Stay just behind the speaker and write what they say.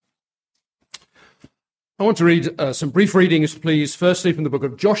I want to read some brief readings, please, firstly from the book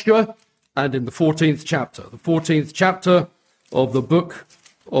of Joshua and in the 14th chapter. The 14th chapter of the book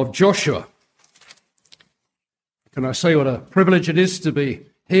of Joshua. Can I say what a privilege it is to be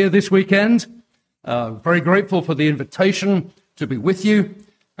here this weekend? Very grateful for the invitation to be with you.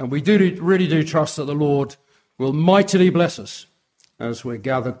 And we really do trust that the Lord will mightily bless us as we're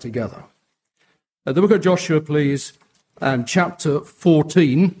gathered together. The book of Joshua, please, and chapter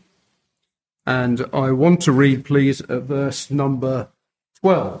 14. And I want to read, please, at verse number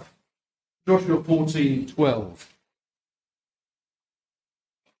 12. Joshua 14:12.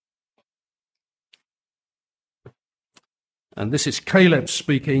 And this is Caleb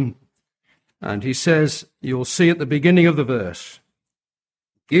speaking. And he says, you'll see at the beginning of the verse,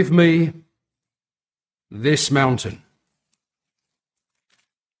 "Give me this mountain."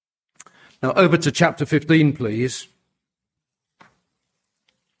 Now over to chapter 15, please.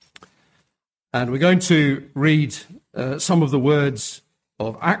 And we're going to read some of the words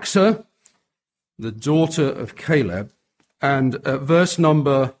of Achsah, the daughter of Caleb. And at verse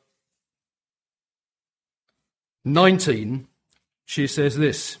number 19, she says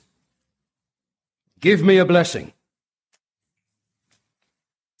this, "Give me a blessing."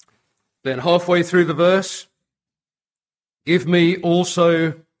 Then halfway through the verse, "Give me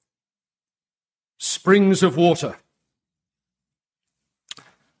also springs of water."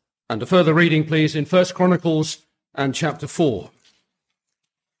 And a further reading, please, in 1 Chronicles and chapter 4.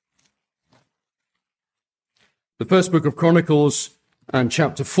 The first book of Chronicles and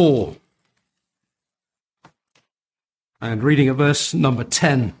chapter 4. And reading at verse number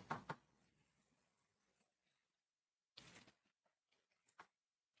 10.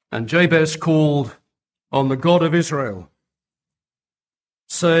 "And Jabez called on the God of Israel,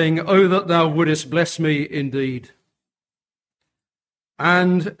 saying, O that thou wouldest bless me indeed,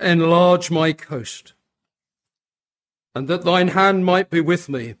 and enlarge my coast, and that thine hand might be with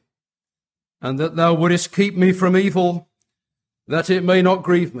me, and that thou wouldest keep me from evil, that it may not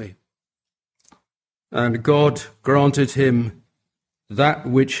grieve me. And God granted him that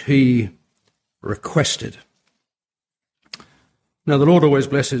which he requested." Now the Lord always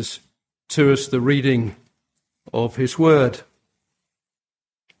blesses to us the reading of his word.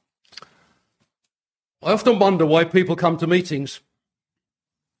 I often wonder why people come to meetings.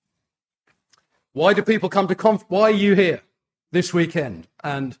 Why do people come to why are you here this weekend?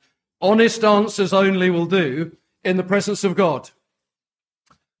 And honest answers only will do in the presence of God.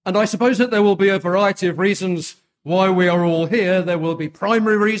 And I suppose that there will be a variety of reasons why we are all here. There will be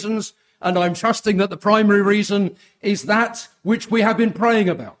primary reasons, and I'm trusting that the primary reason is that which we have been praying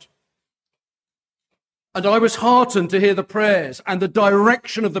about. And I was heartened to hear the prayers and the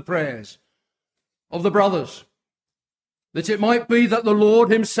direction of the prayers of the brothers, that it might be that the Lord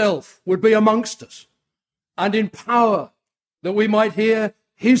himself would be amongst us and in power, that we might hear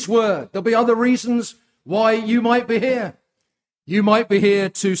his word. There'll be other reasons why you might be here. You might be here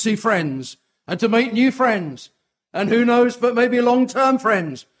to see friends and to make new friends, and who knows, but maybe long-term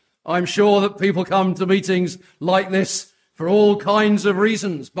friends. I'm sure that people come to meetings like this for all kinds of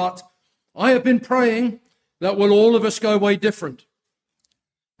reasons, but I have been praying that will all of us go away different,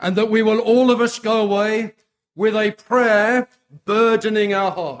 and that we will all of us go away with a prayer burdening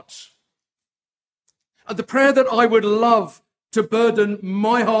our hearts. And the prayer that I would love to burden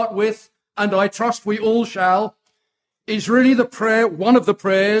my heart with, and I trust we all shall, is really the prayer, one of the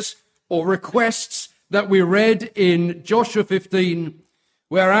prayers or requests that we read in Joshua 15,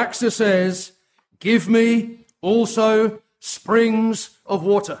 where Achsah says, "Give me also springs of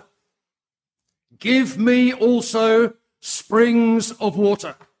water." Give me also springs of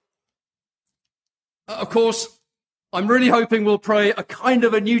water. Of course, I'm really hoping we'll pray a kind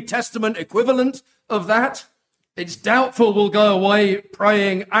of a New Testament equivalent of that. It's doubtful we'll go away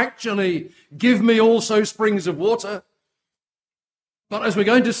praying, actually, give me also springs of water. But as we're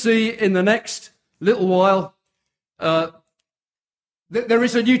going to see in the next little while, there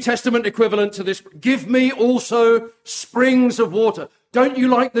is a New Testament equivalent to this. Give me also springs of water. Don't you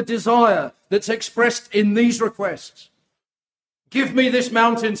like the desire that's expressed in these requests? Give me this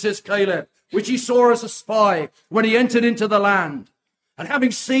mountain, says Caleb, which he saw as a spy when he entered into the land. And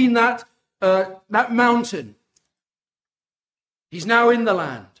having seen that mountain, he's now in the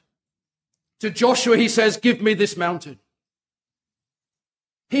land. To Joshua, he says, give me this mountain.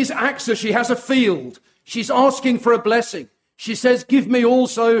 Here's Achsah. She has a field. She's asking for a blessing. She says, give me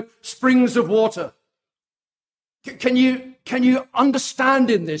also springs of water. Can you understand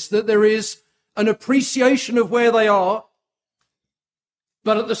in this that there is an appreciation of where they are,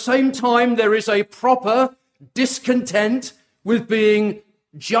 but at the same time there is a proper discontent with being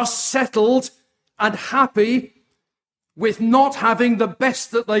just settled and happy with not having the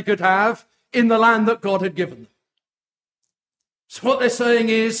best that they could have in the land that God had given them. So what they're saying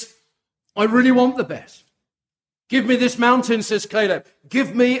is, I really want the best. Give me this mountain, says Caleb.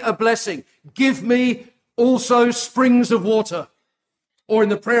 Give me a blessing. Give me also springs of water. Or in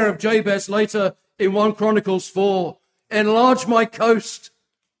the prayer of Jabez later in 1 Chronicles 4, enlarge my coast.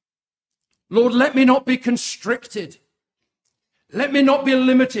 Lord, let me not be constricted. Let me not be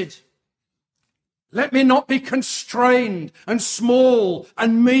limited. Let me not be constrained and small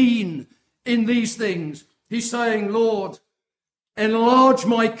and mean in these things. He's saying, Lord, enlarge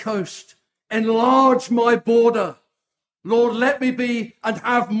my coast. Enlarge my border. Lord, let me be and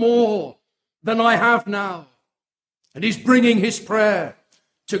have more than I have now. And he's bringing his prayer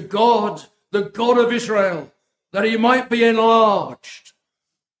to God, the God of Israel, that he might be enlarged.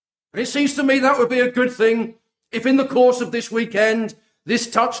 And it seems to me that would be a good thing if in the course of this weekend, this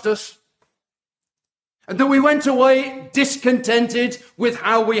touched us. And that we went away discontented with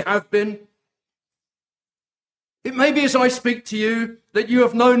how we have been. It may be as I speak to you that you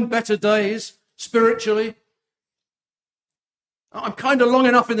have known better days spiritually. I'm kind of long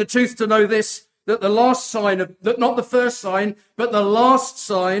enough in the tooth to know this, that the last sign of, that not the first sign, but the last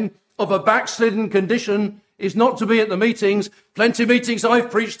sign of a backslidden condition is not to be at the meetings. Plenty of meetings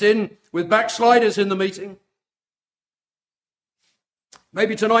I've preached in with backsliders in the meeting.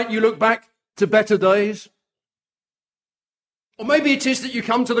 Maybe tonight you look back to better days. Or maybe it is that you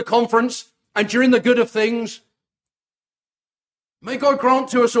come to the conference and during the good of things, may God grant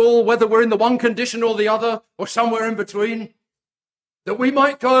to us all, whether we're in the one condition or the other, or somewhere in between, that we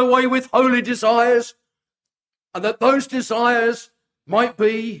might go away with holy desires, and that those desires might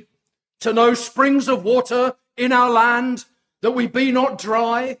be to know springs of water in our land, that we be not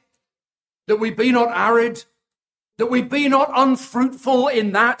dry, that we be not arid, that we be not unfruitful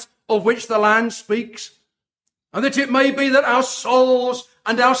in that of which the land speaks, and that it may be that our souls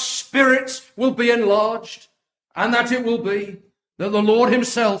and our spirits will be enlarged, and that it will be that the Lord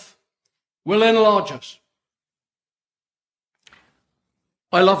himself will enlarge us.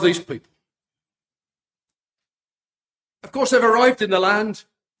 I love these people. Of course, they've arrived in the land.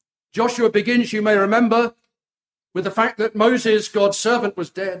 Joshua begins, you may remember, with the fact that Moses, God's servant, was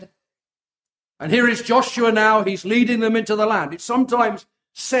dead. And here is Joshua now, he's leading them into the land. It's sometimes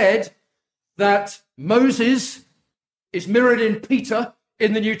said that Moses is mirrored in Peter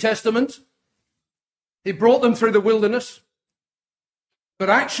in the New Testament. He brought them through the wilderness. But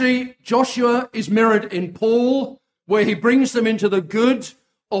actually, Joshua is mirrored in Paul, where he brings them into the good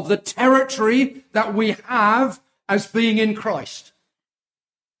of the territory that we have as being in Christ.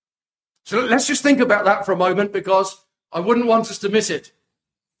 So let's just think about that for a moment, because I wouldn't want us to miss it.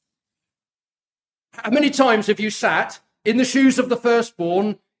 How many times have you sat in the shoes of the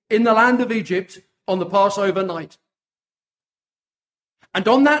firstborn in the land of Egypt on the Passover night? And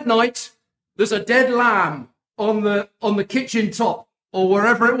on that night, there's a dead lamb on the kitchen top, or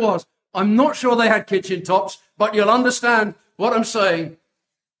wherever it was. I'm not sure they had kitchen tops, but you'll understand what I'm saying.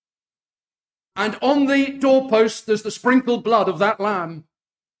 And on the doorpost, there's the sprinkled blood of that lamb.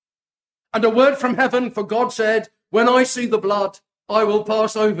 And a word from heaven, for God said, when I see the blood, I will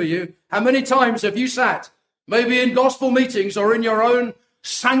pass over you. How many times have you sat, maybe in gospel meetings or in your own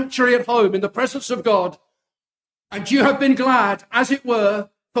sanctuary at home in the presence of God, and you have been glad, as it were,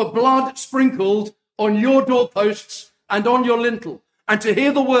 for blood sprinkled on your doorposts and on your lintel, and to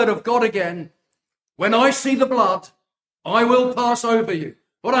hear the word of God again, when I see the blood, I will pass over you.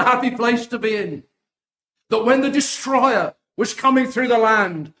 What a happy place to be in. That when the destroyer was coming through the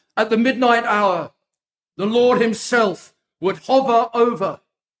land at the midnight hour, the Lord himself would hover over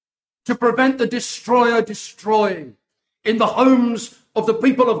to prevent the destroyer destroying in the homes of the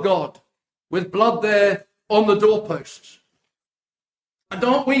people of God, with blood there on the doorposts. And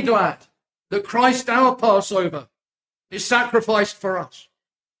aren't we glad that Christ, our Passover, is sacrificed for us,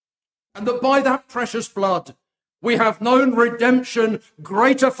 and that by that precious blood we have known redemption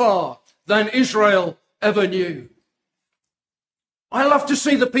greater far than Israel ever knew. I love to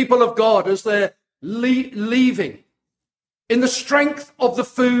see the people of God as they're leaving in the strength of the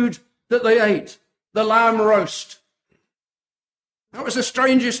food that they ate, the lamb roast. That was the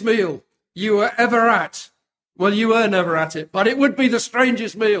strangest meal you were ever at. Well, you were never at it, but it would be the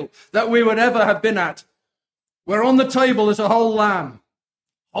strangest meal that we would ever have been at. Where on the table is a whole lamb.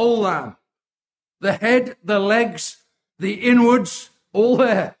 The head, the legs, the inwards, all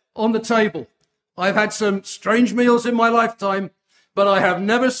there on the table. I've had some strange meals in my lifetime, but I have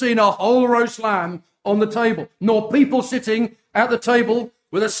never seen a whole roast lamb on the table, nor people sitting at the table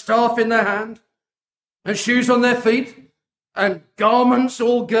with a staff in their hand and shoes on their feet and garments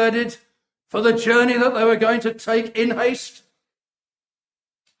all girded for the journey that they were going to take in haste.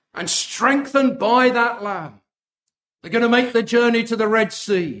 And strengthened by that lamb, they're going to make the journey to the Red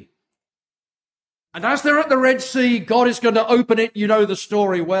Sea. And as they're at the Red Sea, God is going to open it. You know the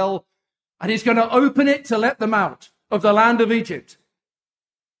story well. And he's going to open it to let them out of the land of Egypt.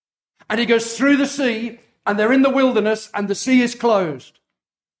 And he goes through the sea, and they're in the wilderness, and the sea is closed.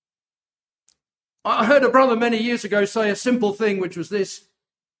 I heard a brother many years ago say a simple thing, which was this,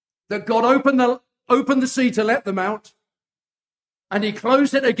 that God opened the sea to let them out, and he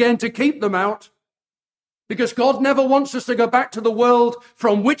closed it again to keep them out, because God never wants us to go back to the world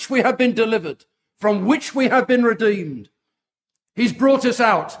from which we have been delivered, from which we have been redeemed. He's brought us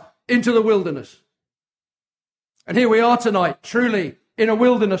out into the wilderness. And here we are tonight, truly in a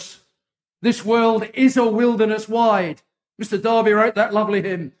wilderness. This world is a wilderness wide. Mr. Darby wrote that lovely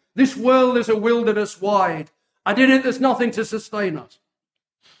hymn. This world is a wilderness wide, and in it there's nothing to sustain us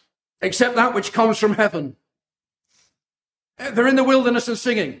except that which comes from heaven. They're in the wilderness and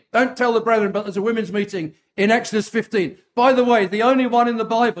singing. Don't tell the brethren, but there's a women's meeting in Exodus 15. By the way, the only one in the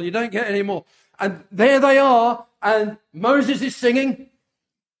Bible. You don't get any more. And there they are, and Moses is singing,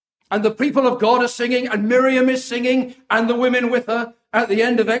 and the people of God are singing, and Miriam is singing, and the women with her at the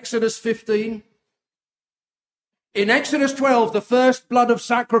end of Exodus 15. In Exodus 12, the first blood of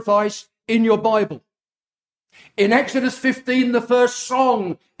sacrifice in your Bible. In Exodus 15, the first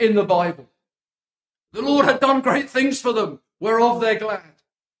song in the Bible. The Lord had done great things for them, whereof they're glad.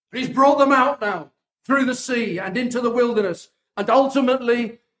 He's brought them out now through the sea and into the wilderness. And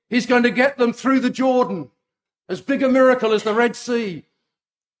ultimately, he's going to get them through the Jordan, as big a miracle as the Red Sea.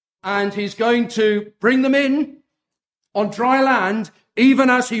 And he's going to bring them in on dry land, even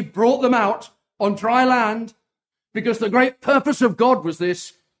as he brought them out on dry land, because the great purpose of God was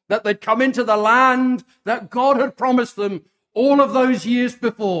this, that they'd come into the land that God had promised them all of those years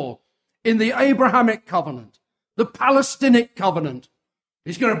before, in the Abrahamic covenant, the Palestinic covenant.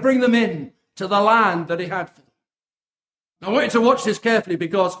 He's going to bring them in to the land that he had for them. Now, I want you to watch this carefully,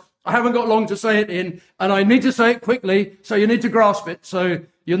 because I haven't got long to say it in, and I need to say it quickly, so you need to grasp it, so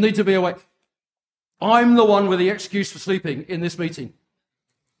you'll need to be awake. I'm the one with the excuse for sleeping in this meeting.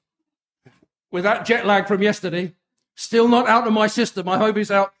 With that jet lag from yesterday, still not out of my system. I hope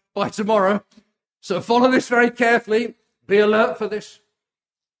he's out by tomorrow. So follow this very carefully. Be alert for this.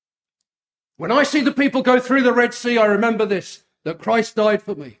 When I see the people go through the Red Sea, I remember this, that Christ died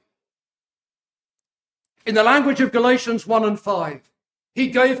for me. In the language of Galatians 1 and 5, he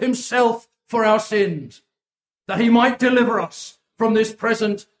gave himself for our sins, that he might deliver us from this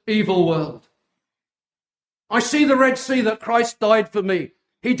present evil world. I see the Red Sea, that Christ died for me.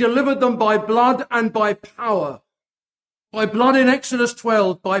 He delivered them by blood and by power. By blood in Exodus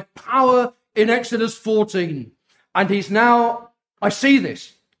 12, by power in Exodus 14. And he's now, I see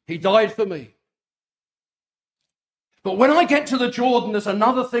this, he died for me. But when I get to the Jordan, there's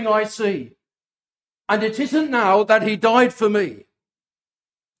another thing I see. And it isn't now that he died for me.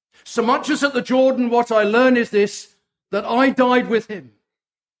 So much as at the Jordan, what I learn is this, that I died with him.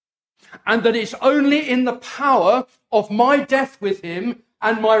 And that it's only in the power of my death with him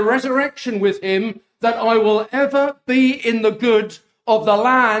and my resurrection with him that I will ever be in the good of the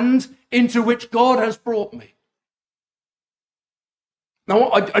land into which God has brought me.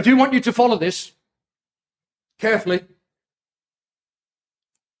 Now, I do want you to follow this carefully.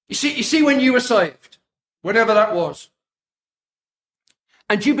 You see, when you were saved, whenever that was,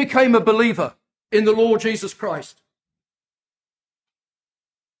 and you became a believer in the Lord Jesus Christ,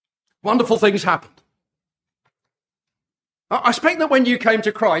 wonderful things happened. I expect that when you came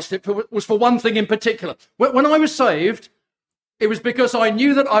to Christ, it was for one thing in particular. When I was saved, it was because I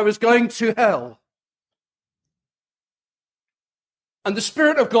knew that I was going to hell. And the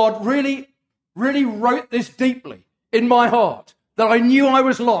Spirit of God really wrote this deeply in my heart, that I knew I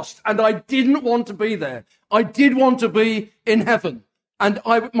was lost and I didn't want to be there. I did want to be in heaven. And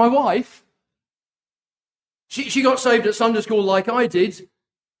my wife, she got saved at Sunday school like I did,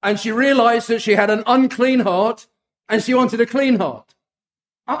 and she realized that she had an unclean heart and she wanted a clean heart.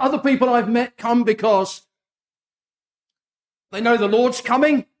 Other people I've met come because they know the Lord's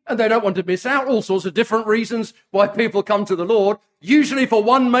coming and they don't want to miss out. All sorts of different reasons why people come to the Lord, usually for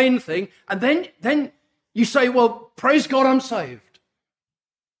one main thing. And then you say, well, praise God, I'm saved.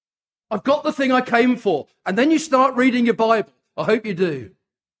 I've got the thing I came for. And then you start reading your Bible. I hope you do.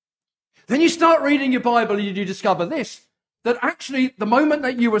 Then you start reading your Bible and you discover this, that actually the moment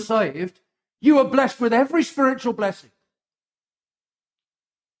that you were saved, you were blessed with every spiritual blessing.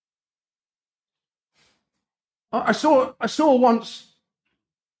 I saw once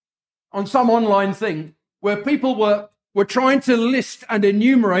on some online thing where people were were trying to list and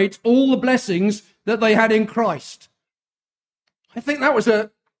enumerate all the blessings that they had in Christ. I think that was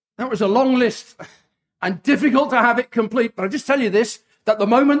a long list and difficult to have it complete. But I just tell you this, that the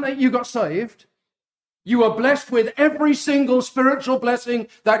moment that you got saved, you were blessed with every single spiritual blessing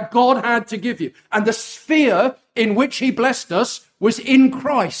that God had to give you. And the sphere in which he blessed us was in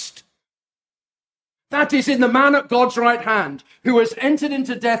Christ. That is in the man at God's right hand, who has entered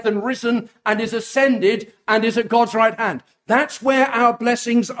into death and risen and is ascended and is at God's right hand. That's where our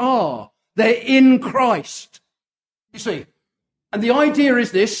blessings are. They're in Christ. You see, and the idea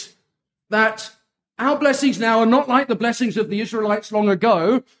is this, that our blessings now are not like the blessings of the Israelites long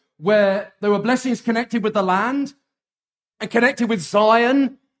ago, where there were blessings connected with the land and connected with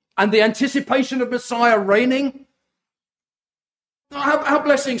Zion and the anticipation of Messiah reigning. Our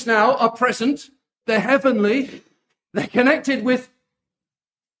blessings now are present. They're heavenly. They're connected with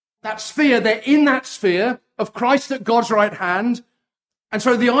that sphere. They're in that sphere of Christ at God's right hand. And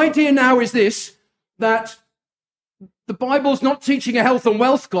so the idea now is this, that the Bible's not teaching a health and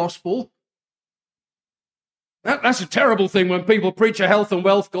wealth gospel. That's a terrible thing when people preach a health and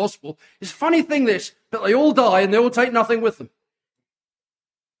wealth gospel. It's a funny thing this, that they all die and they all take nothing with them.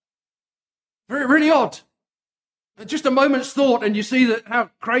 Really odd. Just a moment's thought and you see that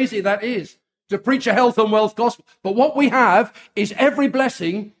how crazy that is to preach a health and wealth gospel. But what we have is every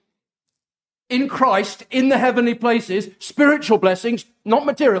blessing in Christ, in the heavenly places, spiritual blessings, not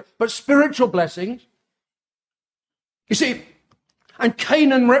material, but spiritual blessings. You see, and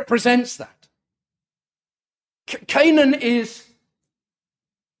Canaan represents that. Canaan is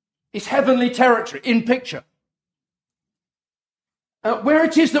heavenly territory in picture. Where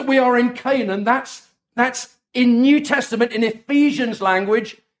it is that we are in Canaan, that's in New Testament, in Ephesians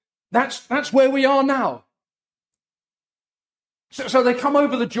language, that's where we are now. So they come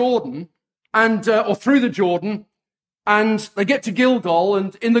over the Jordan and or through the Jordan, and they get to Gilgal,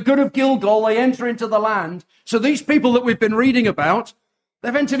 and in the good of Gilgal, they enter into the land. So these people that we've been reading about,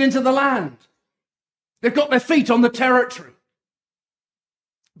 they've entered into the land. They've got their feet on the territory.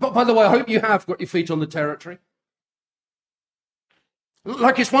 But by the way, I hope you have got your feet on the territory.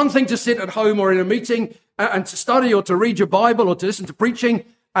 Like, it's one thing to sit at home or in a meeting and to study or to read your Bible or to listen to preaching,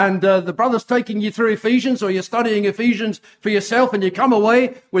 and the brother's taking you through Ephesians, or you're studying Ephesians for yourself, and you come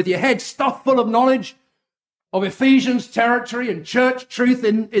away with your head stuffed full of knowledge of Ephesians territory and church truth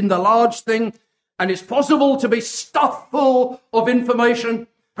in the large thing. And it's possible to be stuffed full of information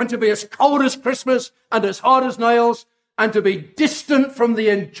and to be as cold as Christmas and as hard as nails and to be distant from the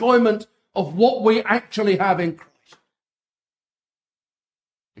enjoyment of what we actually have in Christ.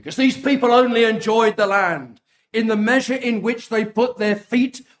 Because these people only enjoyed the land in the measure in which they put their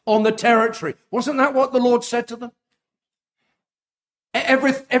feet on the territory. Wasn't that what the Lord said to them?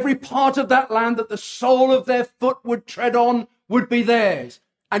 Every part of that land that the sole of their foot would tread on would be theirs.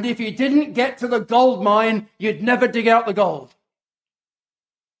 And if you didn't get to the gold mine, you'd never dig out the gold.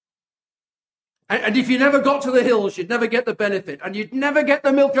 And if you never got to the hills, you'd never get the benefit. And you'd never get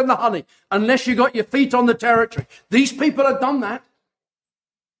the milk and the honey unless you got your feet on the territory. These people have done that.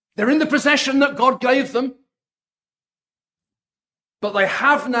 They're in the possession that God gave them. But they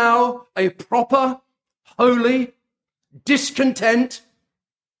have now a proper, holy discontent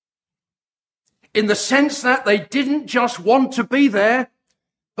in the sense that they didn't just want to be there,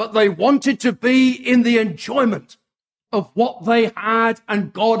 but they wanted to be in the enjoyment of what they had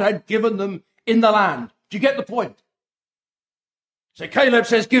and God had given them in the land. Do you get the point? So Caleb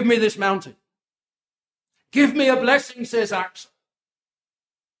says, give me this mountain. Give me a blessing, says Axel.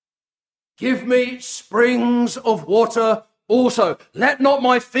 Give me springs of water also. Let not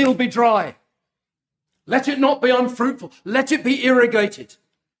my field be dry. Let it not be unfruitful. Let it be irrigated.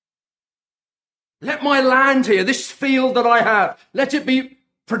 Let my land here, this field that I have, let it be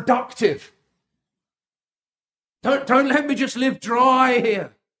productive. Don't let me just live dry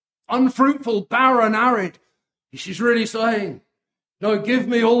here. Unfruitful, barren, arid. She's really saying, no, give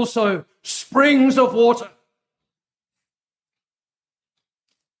me also springs of water.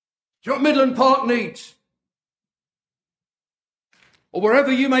 Do you know what Midland Park needs? Or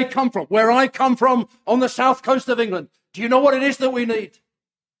wherever you may come from, where I come from on the south coast of England, do you know what it is that we need?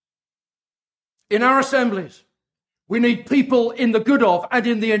 In our assemblies, we need people in the good of and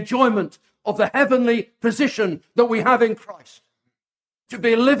in the enjoyment of the heavenly position that we have in Christ. To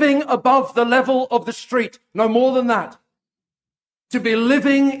be living above the level of the street, no more than that. To be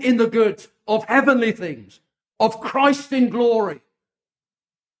living in the good of heavenly things, of Christ in glory.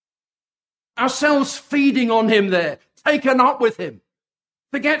 Ourselves feeding on him there, taken up with him.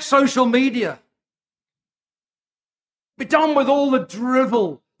 Forget social media. Be done with all the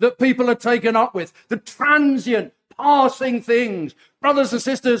drivel that people are taken up with. The transient, passing things. Brothers and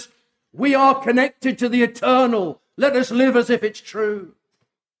sisters, we are connected to the eternal. Let us live as if it's true.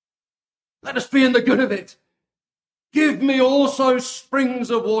 Let us be in the good of it. Give me also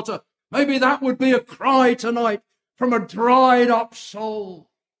springs of water. Maybe that would be a cry tonight from a dried up soul,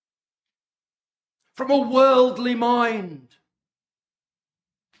 from a worldly mind.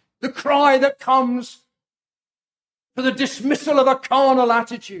 The cry that comes for the dismissal of a carnal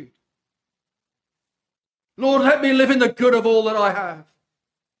attitude. Lord, let me live in the good of all that I have.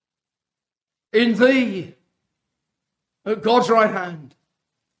 In thee, at God's right hand.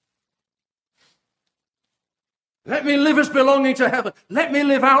 Let me live as belonging to heaven. Let me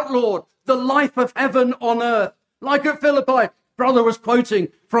live out, Lord, the life of heaven on earth. Like at Philippi, brother was quoting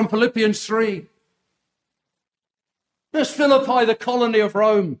from Philippians 3. There's Philippi, the colony of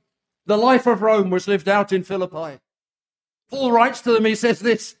Rome. The life of Rome was lived out in Philippi. Paul writes to them, he says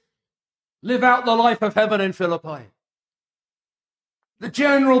this, live out the life of heaven in Philippi. The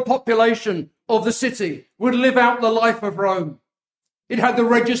general population of the city would live out the life of Rome. It had the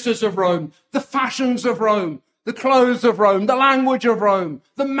registers of Rome, the fashions of Rome, the clothes of Rome, the language of Rome,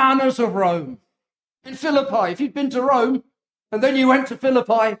 the manners of Rome. In Philippi, if you'd been to Rome and then you went to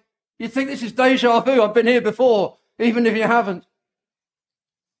Philippi, you'd think this is deja vu. I've been here before, even if you haven't.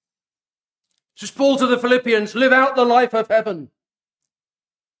 Says Paul to the Philippians, live out the life of heaven.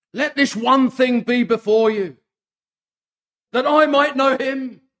 Let this one thing be before you, that I might know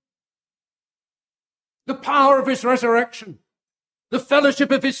him, the power of his resurrection, the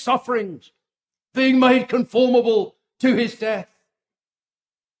fellowship of his sufferings, being made conformable to his death.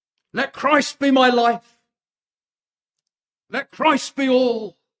 Let Christ be my life. Let Christ be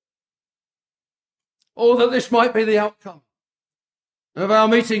all. Oh, that this might be the outcome of our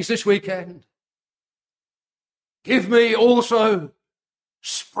meetings this weekend. Give me also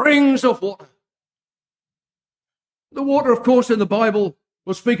springs of water. The water, of course, in the Bible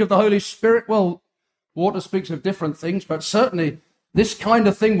will speak of the Holy Spirit. Well, water speaks of different things, but certainly this kind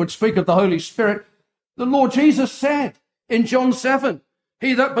of thing would speak of the Holy Spirit. The Lord Jesus said in John 7,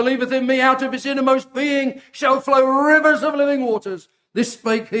 he that believeth in me, out of his innermost being shall flow rivers of living waters. This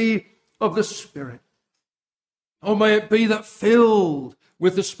spake he of the Spirit. Oh, may it be that filled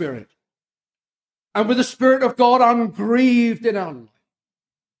with the Spirit and with the Spirit of God ungrieved in our life,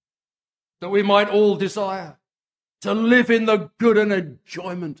 that we might all desire to live in the good and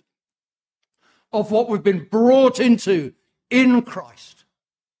enjoyment of what we've been brought into in Christ.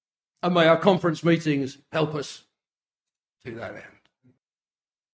 And may our conference meetings help us to that end.